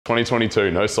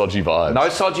2022, no stodgy vibes. No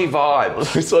stodgy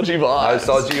vibes. No stodgy vibes. No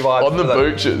stodgy vibes. On the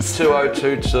booches.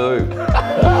 2022.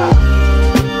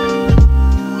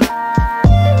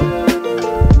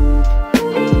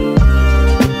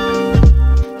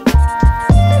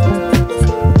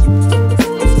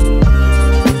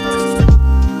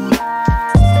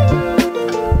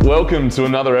 Welcome to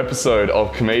another episode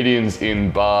of Comedians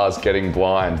in Bars Getting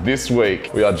Blind. This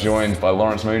week we are joined by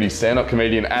Lawrence Mooney, stand-up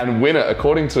comedian and winner,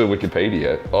 according to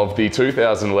Wikipedia, of the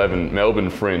 2011 Melbourne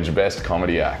Fringe Best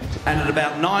Comedy Act. And at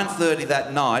about 9:30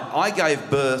 that night, I gave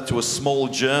birth to a small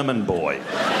German boy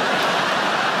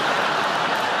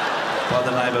by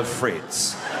the name of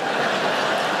Fritz.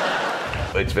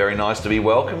 It's very nice to be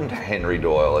welcomed, Henry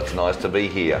Doyle. It's nice to be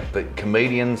here. But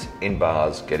Comedians in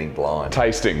Bars Getting Blind.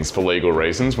 Tastings for legal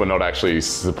reasons. We're not actually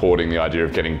supporting the idea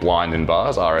of getting blind in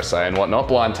bars, RSA and whatnot.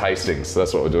 Blind tastings, so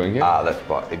that's what we're doing here. Ah, that's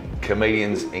right.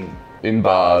 Comedians in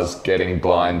bars getting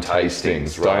blind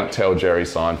tastings. Right. Don't tell Jerry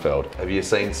Seinfeld. Have you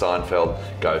seen Seinfeld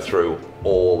go through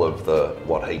all of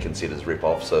what he considers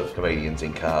rip-offs of comedians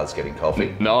in cars getting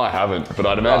coffee? No, I haven't, but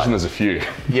I'd imagine there's a few.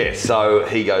 Yeah, so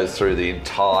he goes through the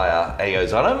entire, and he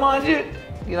goes, I don't mind you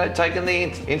taking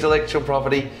the intellectual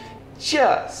property,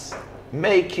 just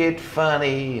make it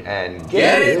funny and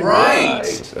get it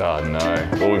right. Oh no,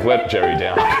 well we've let Jerry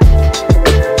down.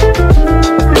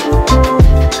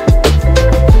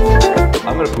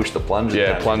 I'm going to push the plunger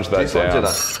down. Yeah, plunge that down.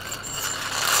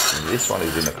 This one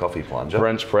is in a coffee plunger.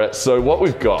 French press. So what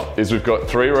we've got is we've got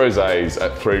 3 rosés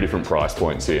at 3 different price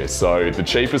points here. So the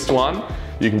cheapest one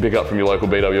you can pick up from your local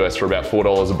BWS for about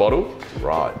 $4 a bottle.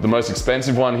 Right. The most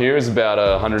expensive one here is about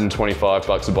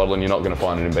 $125 a bottle, and you're not going to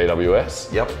find it in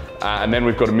BWS. Yep. And then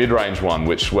we've got a mid-range one,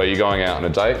 where you're going out on a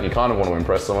date and you kind of want to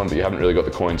impress someone, but you haven't really got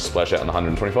the coin to splash out on the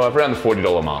 125, around the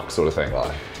 $40 mark sort of thing.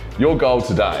 Right. Your goal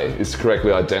today is to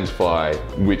correctly identify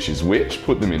which is which,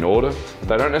 put them in order.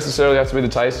 They don't necessarily have to be the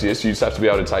tastiest, you just have to be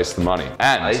able to taste the money.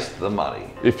 And taste the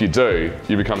money. If you do,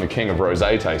 you become the king of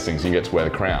rosé tastings and you get to wear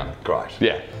the crown. Great.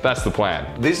 Yeah, that's the plan.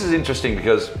 This is interesting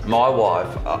because my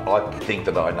wife, I think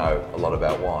that I know a lot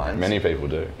about wines. Many people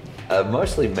do.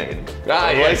 Mostly men.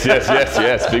 Ah, yes,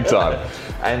 big time.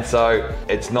 And so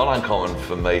it's not uncommon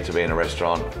for me to be in a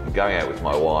restaurant, going out with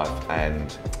my wife, and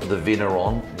the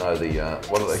vigneron, what are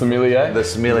they? Sommelier? The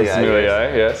sommelier. The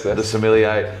sommelier, yes. The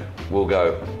sommelier will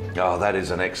go, oh, that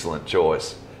is an excellent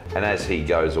choice. And as he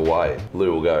goes away,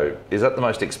 Lou will go, is that the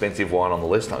most expensive wine on the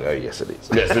list? And I'll go, yes, it is.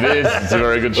 Yes, it is. It's a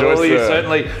very good choice. Well, you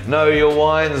certainly know your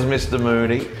wines, Mr.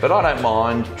 Mooney. But I don't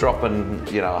mind dropping,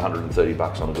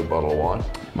 $130 on a good bottle of wine.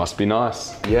 Must be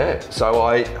nice. Yeah, so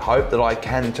I hope that I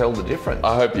can tell the difference.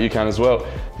 I hope that you can as well.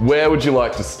 Where would you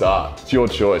like to start? It's your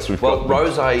choice.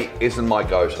 Rosé isn't my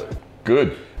go-to.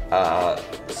 Good.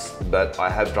 But I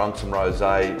have drunk some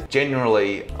rosé.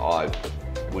 Generally, I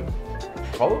would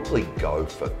probably go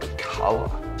for colour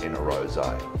in a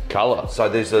rosé. Colour? So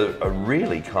there's a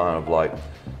really kind of like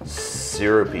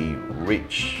syrupy,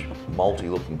 rich, malty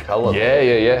looking colour.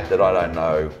 Yeah. That I don't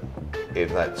know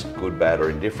if that's good, bad or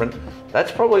indifferent.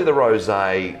 That's probably the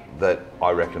rosé that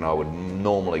I reckon I would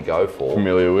normally go for.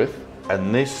 Familiar with?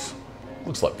 And this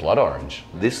looks like blood orange.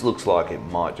 This looks like it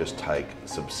might just take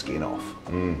some skin off.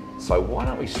 So why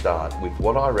don't we start with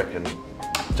what I reckon,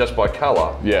 just by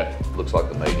colour, looks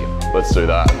like the medium. Let's do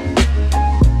that.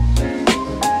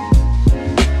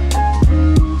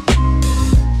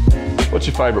 What's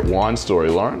your favourite wine story,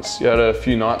 Lawrence? You had a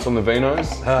few nights on the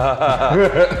vinos?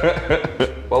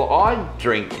 Well, I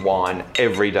drink wine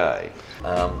every day.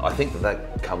 I think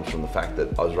that comes from the fact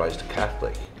that I was raised a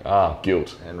Catholic. Ah,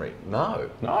 guilt. Henry, no.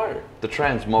 No. The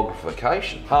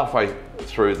transmogrification. Halfway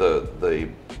through the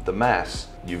Mass,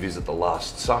 you visit the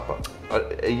Last Supper.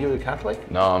 Are you a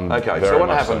Catholic? No, I'm okay, very so what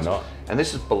much happens, so not. and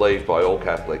this is believed by all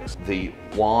Catholics, the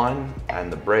wine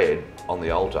and the bread on the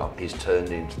altar is turned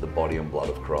into the body and blood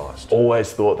of Christ.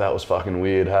 Always thought that was fucking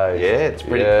weird, hey? Yeah, it's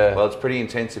pretty, well, it's pretty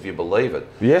intense if you believe it.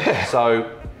 Yeah.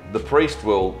 So the priest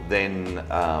will then,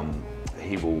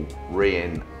 he will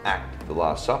reenact the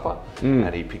Last Supper,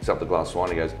 and he picks up the glass of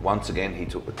wine, he goes, once again he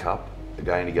took the cup,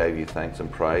 again he gave you thanks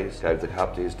and praise, gave the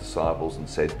cup to his disciples and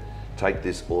said, take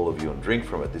this, all of you, and drink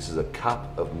from it. This is a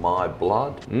cup of my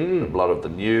blood, the blood of the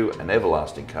new and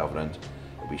everlasting covenant.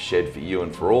 It will be shed for you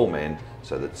and for all men,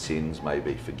 so that sins may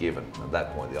be forgiven. At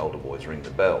that point, the older boys ring the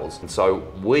bells. And so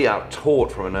we are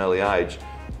taught from an early age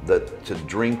that to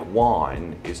drink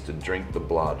wine is to drink the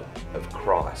blood of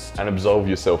Christ. And absolve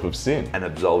yourself of sin. And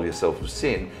absolve yourself of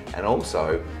sin, and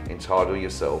also entitle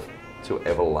yourself to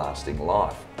everlasting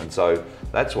life. And so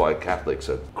that's why Catholics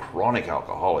are chronic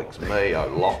alcoholics. Me,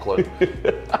 O'Loughlin,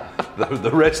 the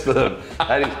rest of them.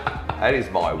 That is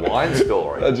my wine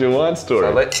story. That's your wine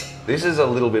story. So this is a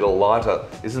little bit of lighter.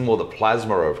 This is more the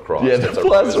plasma of Christ. Yeah, the It's a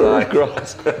plasma rosé. of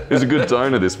Christ. He's a good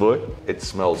donor, this boy. It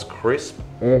smells crisp.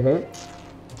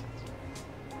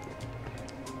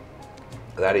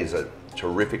 That is a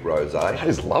terrific rosé. That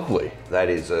is lovely. That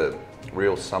is a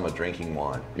real summer drinking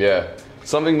wine. Yeah.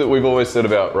 Something that we've always said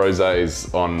about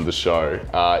rosés on the show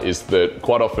is that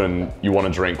quite often you want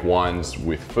to drink wines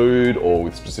with food or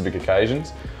with specific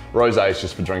occasions. Rosé is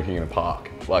just for drinking in a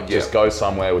park. Like, just go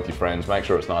somewhere with your friends, make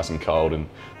sure it's nice and cold, and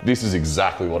this is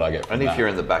exactly what I get from And that. if you're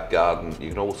in the back garden, you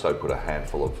can also put a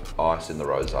handful of ice in the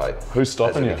rosé. Who's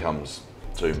stopping as you? it becomes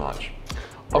too much.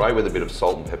 Right, with a bit of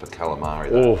salt and pepper calamari.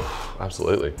 Though. Oh,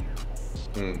 absolutely.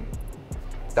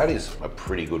 That is a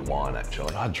pretty good wine,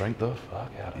 actually. I drink the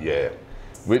fuck out of it. Yeah.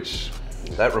 Which,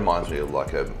 That reminds me of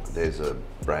there's a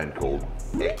brand called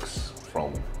X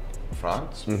from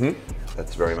France.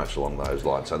 That's very much along those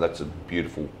lines. So that's a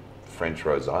beautiful French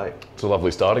rosé. it's a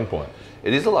lovely starting point.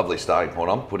 It is a lovely starting point.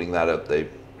 I'm putting that at the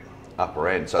upper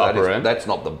end. So that's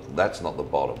not the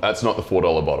bottom. That's not the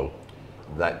 $4 bottle.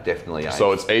 That definitely ain't.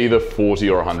 So it's either 40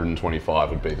 or 125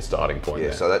 would be the starting point. Yeah,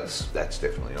 there. so that's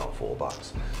definitely not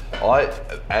 $4.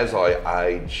 As I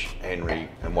age, Henry,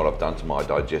 and what I've done to my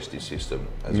digestive system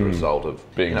as a result of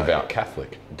Being a devout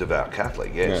Catholic. devout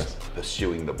Catholic, yes, Yes.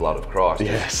 pursuing the blood of Christ.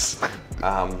 Yes.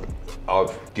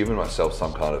 I've given myself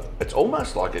some kind of, it's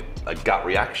almost like a gut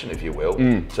reaction, if you will,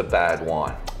 to bad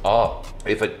wine. Oh,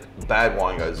 If a bad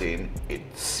wine goes in, it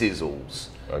sizzles.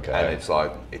 Okay. And it's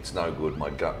like, it's no good, my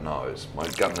gut knows. My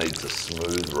gut needs a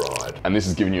smooth ride. and this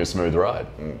is giving you a smooth ride.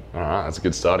 All right, that's a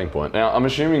good starting point. Now, I'm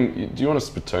assuming, do you want a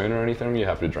spittoon or anything? Or are you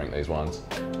happy to drink these wines?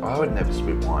 I would never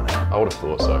spit wine out. I would have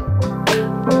thought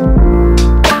so.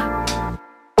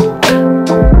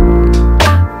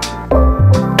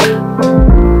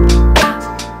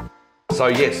 So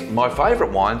yes, my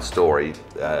favourite wine story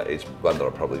is one that I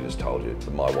probably just told you.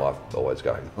 My wife always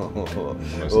going, "Oh,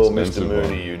 Mr. expensive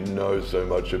Mooney, you know so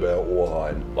much about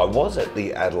wine." I was at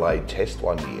the Adelaide Test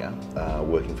one year,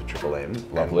 working for Triple M,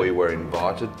 and Lovely. we were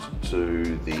invited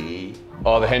to the.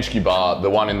 Oh, the Henschke bar, the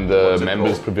one in the What's it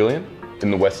members called? pavilion in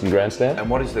the Western Grandstand. And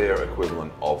what is their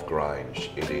equivalent of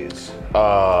Grange? It is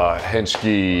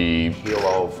Henschke. Hill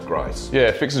of Grace.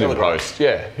 Yeah, fix it Hill in of post.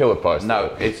 Yeah, Hill of Post.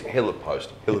 No, it's Hill of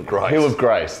Post. Hill of Grace. Hill of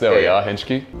Grace. There we Yeah. are,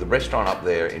 Henschke. The restaurant up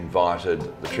there invited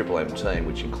the Triple M team,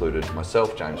 which included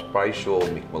myself, James Brayshaw,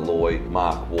 Mick Malloy,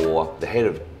 Mark Waugh, the head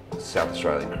of South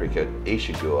Australian Cricket,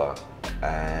 Isha Gua,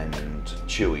 and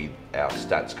Chewy, our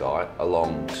stats guy,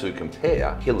 along to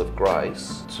compare Hill of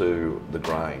Grace to the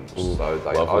Grange. So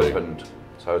they lovely. opened.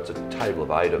 So it's a table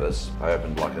of 8 of us. They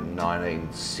opened like a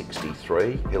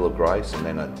 1963 Hill of Grace and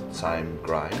then a same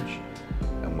Grange,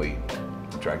 and we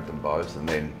drank them both. And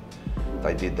then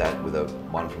they did that with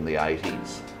one from the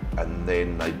 80s, and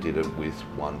then they did it with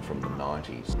one from the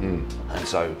 90s. And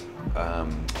so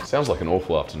Sounds like an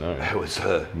awful afternoon. it was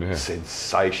a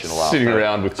sensational. Sitting after-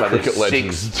 around with so there's cricket six-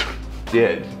 legends.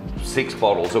 Yeah, 6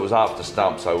 bottles. It was after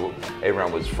stump, so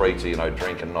everyone was free to,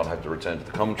 drink and not have to return to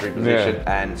the commentary position.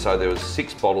 Yeah. And so there was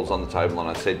 6 bottles on the table, and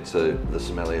I said to the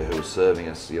sommelier who was serving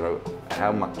us,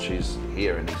 how much is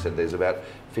here? And he said, there's about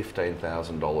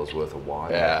 $15,000 worth of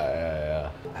wine. Yeah.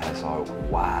 And I was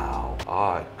like, wow,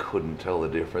 I couldn't tell the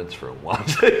difference from one.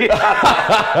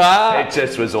 It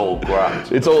just was all great.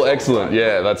 It's all excellent.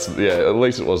 Yeah, at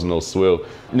least it wasn't all swill.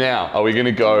 Now, are we going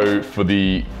to go for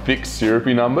the thick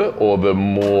syrupy number or the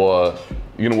more,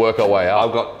 you're going to work our way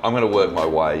up I'm going to work my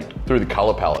way. through the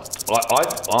colour palette?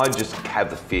 I just have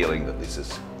the feeling that this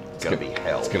is going to be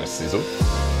hell. It's going to sizzle.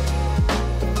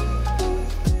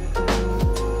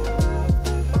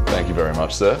 Thank you very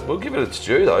much, sir. We'll give it its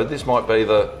due though. This might be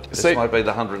the See-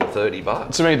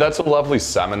 $130. To me, that's a lovely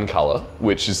salmon colour,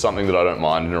 which is something that I don't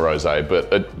mind in a rosé.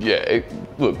 But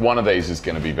look, one of these is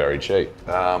going to be very cheap.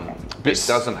 It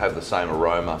doesn't have the same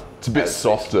aroma. It's a bit as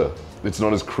softer. It's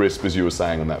not as crisp as you were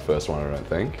saying on that first one, I don't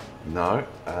think. this. No,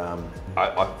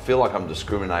 I feel like I'm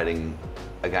discriminating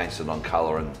against it on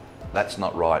colour, and that's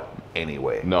not right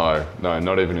anywhere. No,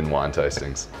 not even in wine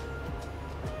tastings.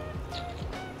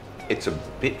 It's a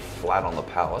bit flat on the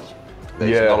palate.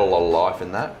 There's not a lot of life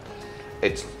in that.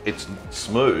 It's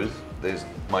smooth.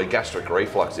 My gastric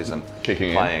reflux isn't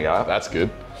Kicking playing in. up. That's good.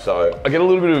 So I get a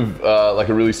little bit of like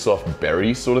a really soft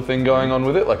berry sort of thing going on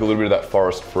with it, like a little bit of that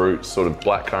forest fruit, sort of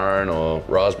blackcurrant or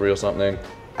raspberry or something.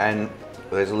 and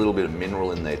there's a little bit of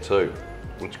mineral in there too,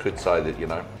 which could say that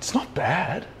It's not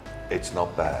bad. it's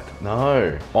not bad.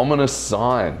 No. Ominous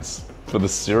signs. for the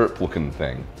syrup looking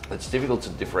thing. It's difficult to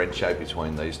differentiate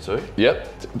between these two. Yep.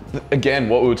 Again,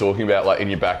 what we were talking about, like in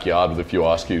your backyard with a few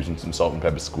ice cubes and some salt and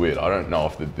pepper squid, I don't know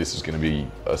if this is going to be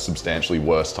a substantially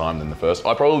worse time than the first.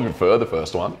 I probably prefer the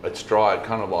first one. It's dry,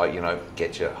 kind of like, you know,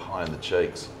 get you high in the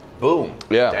cheeks. Boom,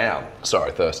 Yeah. down.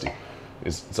 Sorry, thirsty.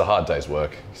 It's a hard day's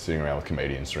work sitting around with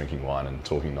comedians drinking wine and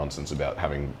talking nonsense about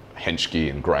having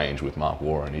Henschke and Grange with Mark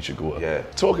Warren and Ishiguro. Yeah.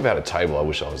 Talk about a table I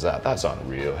wish I was at. That's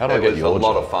unreal. How do I It get was a your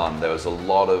lot job? of fun. There was a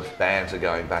lot of banter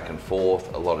going back and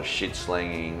forth, a lot of shit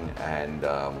slinging, and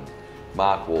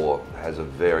Mark War has a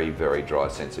very, very dry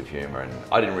sense of humour, and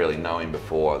I didn't really know him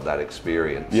before that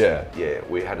experience. Yeah. Yeah,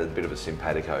 we had a bit of a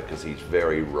simpatico because he's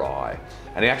very wry.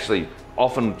 And he actually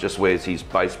often just wears his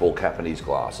baseball cap and his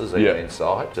glasses even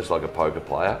inside, just like a poker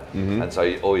player. And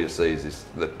so all you see is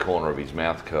the corner of his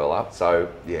mouth curl up. So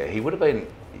yeah, he would have been,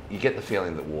 you get the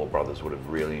feeling that War Brothers would have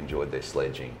really enjoyed their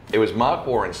sledging. It was Mark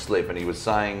War in slip, and he was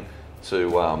saying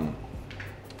to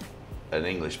an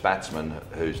English batsman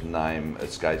whose name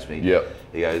escapes me. Yep.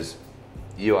 He goes,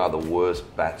 "You are the worst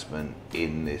batsman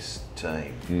in this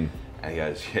team." And he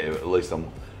goes, "Yeah, at least I'm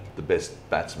the best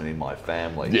batsman in my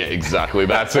family." Yeah, exactly.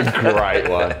 That's a great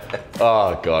one.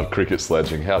 Oh, God, cricket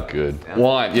sledging. How good.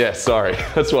 Wine. Yeah, sorry.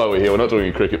 That's why we're here. We're not doing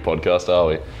a cricket podcast, are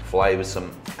we?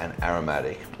 Flavoursome and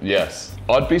aromatic. Yes.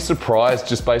 I'd be surprised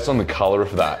just based on the colour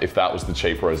of that if that was the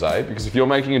cheap rosé, because if you're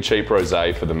making a cheap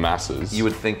rosé for the masses... You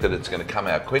would think that it's going to come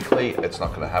out quickly. It's not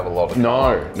going to have a lot of No,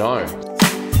 colour. no.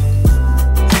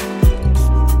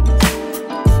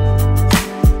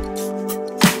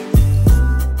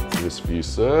 This for you,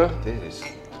 sir.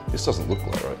 This doesn't look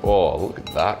like right. Oh, look at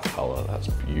that colour. That's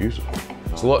beautiful.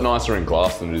 It's a lot nicer in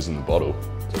glass than it is in the bottle.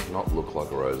 Does not look like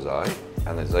a rosé,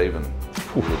 and there's even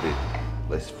a little bit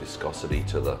less viscosity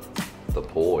to the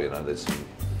pour. You know, there's some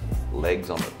legs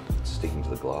on it sticking to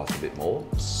the glass a bit more.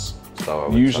 So I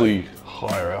would Usually say,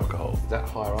 higher alcohol. is that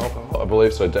higher alcohol? I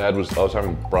believe so. I was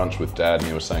having brunch with Dad, and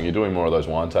he was saying, "You're doing more of those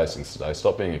wine tastings today.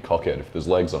 Stop being a cockhead. If there's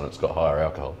legs on it, it's got higher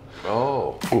alcohol."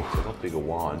 Oh, it's a lot bigger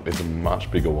wine. It's a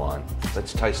much bigger wine.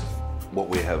 Let's taste what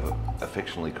we have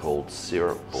affectionately called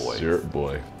Syrup Boy. Syrup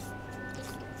Boy.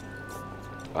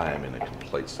 I am in a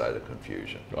complete state of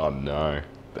confusion. Oh no.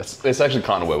 That's actually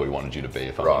kind of where we wanted you to be,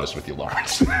 if I'm honest with you,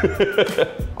 Lawrence.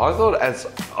 I thought as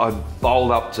I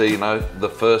bowled up to, you know, the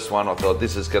first one, I thought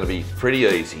this is going to be pretty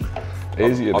easy.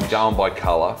 Easier. I'm going by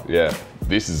colour. Yeah.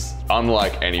 This is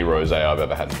unlike any rosé I've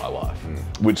ever had in my life,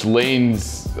 which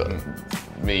leans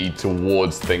me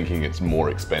towards thinking it's more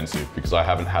expensive because I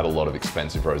haven't had a lot of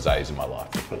expensive rosés in my life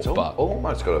before. It's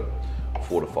almost got a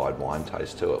fortified wine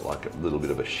taste to it, like a little bit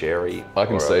of a sherry. I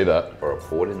can see that. Or a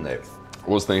port in there. I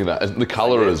was thinking that. The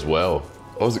colour as well.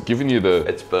 Oh, was it giving you the...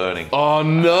 It's burning. Oh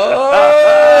no!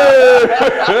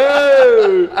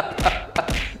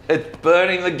 It's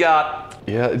burning the gut.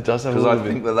 Yeah, it does have a Because little I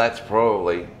bit. think that that's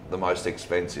probably the most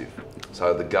expensive.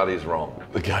 So the gut is wrong.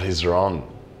 The gut is wrong.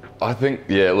 I think,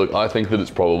 yeah, look, I think that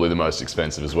it's probably the most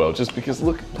expensive as well, just because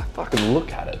fucking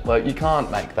look at it. Like, you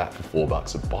can't make that for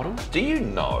 $4 a bottle. Do you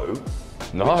know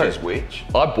No. which is which?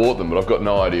 I bought them, but I've got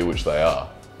no idea which they are.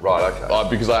 Right, okay.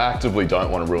 Because I actively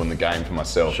don't want to ruin the game for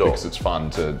myself Sure. because it's fun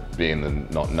to be in the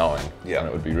not knowing. Yeah. And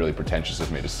it would be really pretentious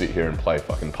of me to sit here and play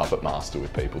fucking puppet master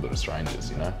with people that are strangers,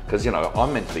 you know? Because, you know,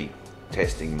 I'm meant to be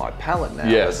testing my palate now.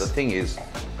 Yes. But the thing is,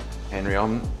 Henry,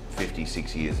 I'm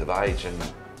 56 years of age and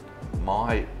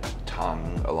my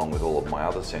tongue, along with all of my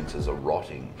other senses, are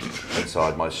rotting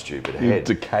inside my stupid head.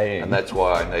 Decaying. And that's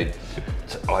why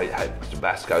I had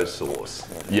Tabasco sauce.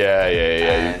 Yeah.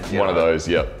 And, you One of know, those,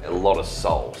 yep. A lot of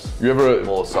salts. You ever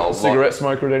More a salt. cigarette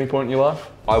smoker at any point in your life?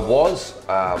 I was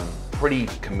pretty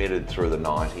committed through the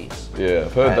 90s. Yeah,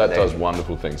 I've heard And that then- does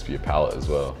wonderful things for your palate as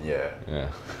well. Yeah. Yeah.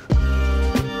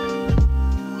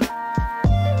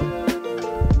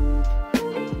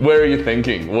 Where are you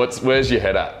thinking? Where's your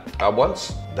head at?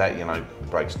 Once that, you know,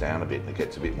 breaks down a bit and it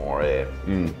gets a bit more air,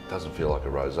 doesn't feel like a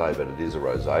rosé, but it is a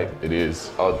rosé. It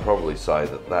is. I would probably say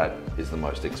that that is the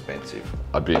most expensive.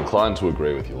 I'd be inclined to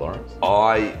agree with you, Lawrence.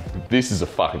 This This is a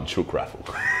fucking chook raffle.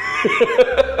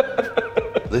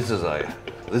 is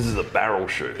a barrel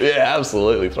shoot. Yeah,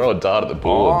 absolutely. Throw a dart at the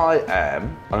board.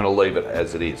 I'm going to leave it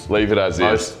as it is. Leave it as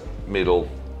Most, is. middle,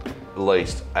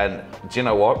 least. And do you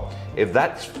know what? If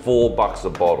that's $4 a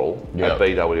bottle Yep. at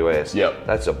BWS, Yep.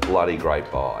 that's a bloody great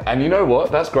buy. And you know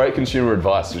what? That's great consumer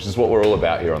advice, which is what we're all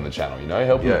about here on the channel, you know?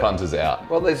 Helping Yeah. punters out.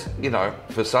 Well, there's, you know,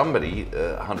 for somebody,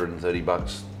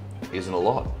 $130 isn't a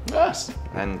lot. Yes.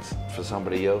 And for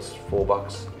somebody else,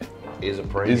 $4 is a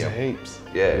premium. Is heaps.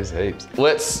 Yeah. Is heaps.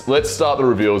 Let's start the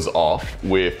reveals off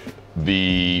with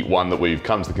the one that we've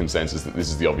come to the consensus that this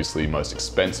is the obviously most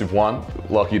expensive one.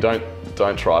 Like, you don't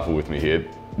don't trifle with me here.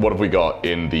 What have we got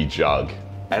in the jug?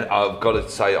 And I've got to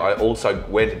say, I also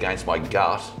went against my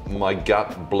gut. My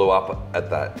gut blew up at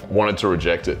that. Wanted to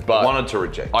reject it, but Wanted to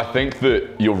reject it. I think that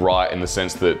you're right in the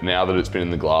sense that now that it's been in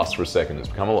the glass for a second, it's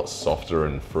become a lot softer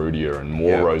and fruitier and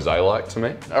more rosé-like to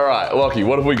me. All right, Lockie,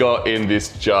 what have we got in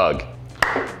this jug?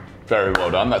 Very well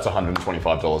done. That's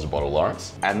 $125 a bottle,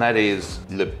 Lawrence. And that is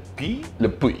Le Puy. Le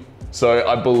Puy. So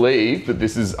I believe that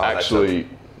this is actually...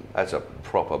 That's a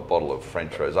proper bottle of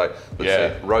French rosé.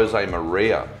 Yeah. Rosé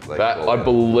Maria. I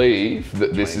believe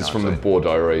that this is from the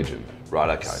Bordeaux region. Right,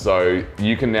 okay. So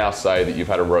you can now say that you've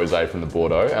had a rosé from the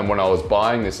Bordeaux. And when I was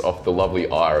buying this off the lovely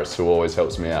Iris, who always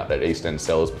helps me out at East End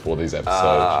Cellars before these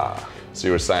episodes, so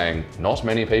you were saying not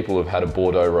many people have had a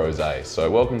Bordeaux rosé.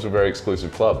 So welcome to a very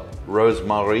exclusive club.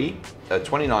 Rose-Marie.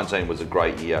 2019 was a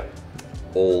great year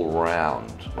all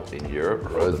round in Europe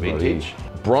for the vintage.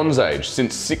 Bronze Age.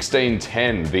 Since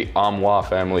 1610, the Armois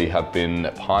family have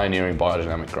been pioneering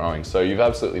biodynamic growing. So you've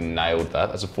absolutely nailed that.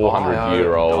 That's a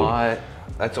 400-year-old.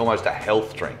 That's almost a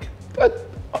health drink.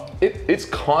 It's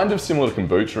kind of similar to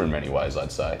kombucha in many ways,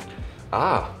 I'd say.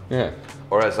 Ah. Yeah.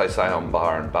 Or as they say on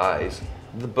Bar and Bays,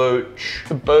 the booch.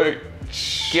 The booch.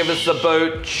 Give us the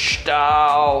booch,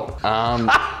 doll.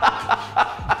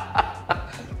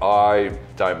 I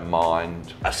don't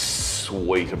mind a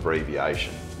sweet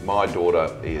abbreviation. My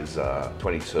daughter is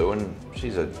 22 and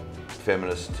she's a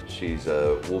feminist. She's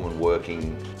a woman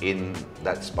working in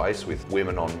that space with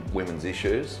women on women's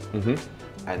issues.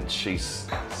 And she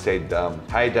said,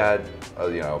 hey Dad,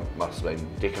 must have been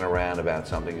dicking around about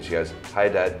something. And she goes, hey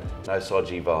Dad, no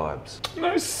sodgy vibes.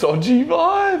 No sodgy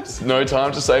vibes. No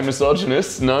time to say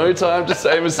misogynist. No time to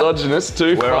say misogynist.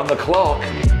 We're on the clock.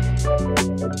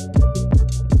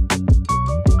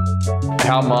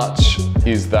 How much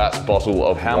is that bottle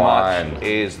of wine? How much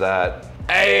is that?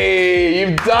 Hey,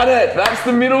 you've done it! That's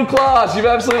the middle class. You've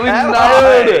absolutely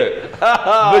nailed it.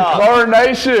 The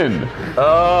coronation.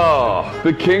 Oh,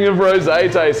 the king of rosé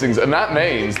tastings, and that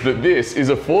means that this is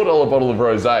a $4 bottle of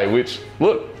rosé. Which,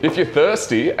 look, if you're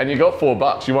thirsty and you got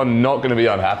 $4, you are not going to be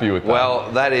unhappy with that. Well,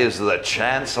 that is the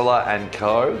Chancellor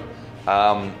Co.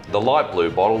 The light blue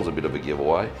bottle's a bit of a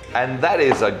giveaway, and that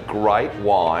is a great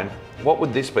wine. What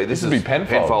would this be? This would be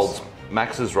Penfolds.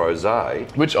 Max's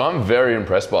Rosé. Which I'm very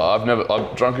impressed by.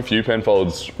 I've drunk a few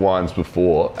Penfolds wines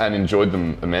before and enjoyed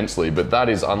them immensely, but that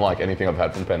is unlike anything I've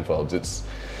had from Penfolds.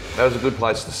 That was a good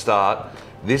place to start.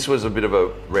 This was a bit of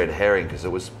a red herring because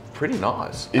it was pretty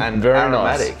nice and very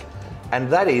aromatic. Nice. And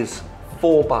that is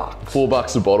 $4.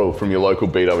 $4 a bottle from your local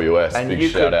BWS. And big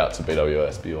shout out to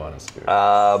BWS, Beer, Wine and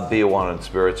Spirits. Beer, Wine and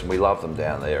Spirits, and we love them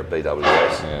down there at BWS.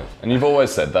 Yeah. And you've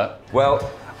always said that.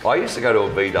 Well, I used to go to a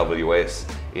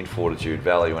BWS in Fortitude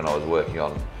Valley when I was working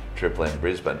on Triple M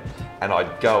Brisbane, and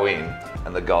I'd go in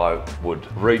and the guy would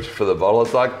reach for the bottle.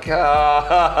 It's like,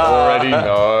 already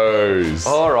knows.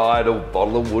 All right, a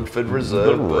bottle of Woodford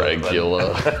Reserve. The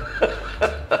regular.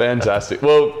 Fantastic.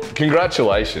 Well,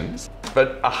 congratulations.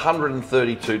 But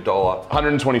 $132.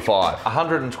 $125.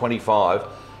 $125.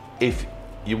 If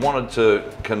you wanted to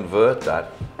convert that,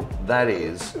 that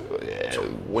is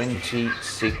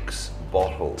 26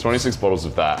 bottles. 26 bottles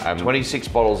of that. And 26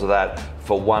 bottles of that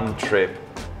for one trip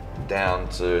down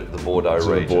to the Bordeaux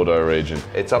region. The Bordeaux region.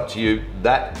 It's up to you.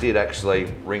 That did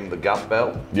actually ring the gut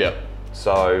bell. Yep.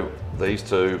 So these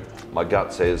two, my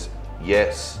gut says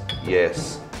yes,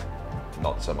 yes,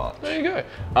 not so much. There you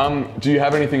go. Do you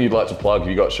have anything you'd like to plug? Have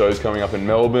you got shows coming up in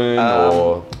Melbourne?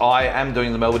 Or? I am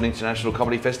doing the Melbourne International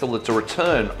Comedy Festival. It's a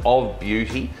return of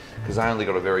beauty because I only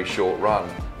got a very short run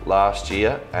last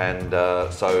year, and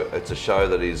so it's a show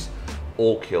that is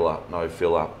all killer, no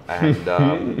filler. And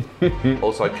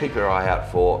also keep your eye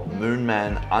out for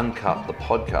Moonman Uncut, the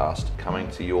podcast, coming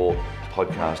to your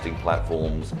podcasting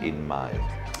platforms in May.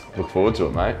 Look forward to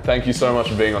it, mate. Thank you so much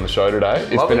for being on the show today.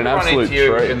 It's Lovely been an absolute treat.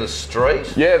 treat. In the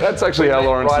street. Yeah, that's actually how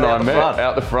Lawrence right and I met. front.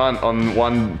 Out the front on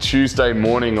one Tuesday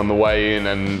morning on the way in,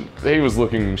 and he was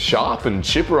looking sharp and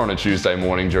chipper on a Tuesday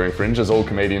morning during Fringe, as all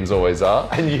comedians always are.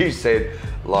 And you said,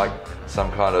 like some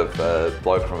kind of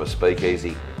bloke from a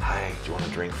speakeasy, hey, do you want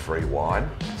to drink free wine?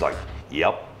 It's like,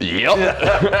 yep. Yep.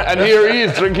 And here he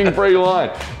is drinking free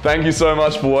wine. Thank you so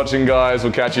much for watching, guys.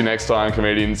 We'll catch you next time,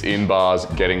 comedians in bars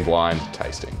getting blind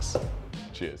tastings.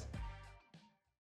 Cheers.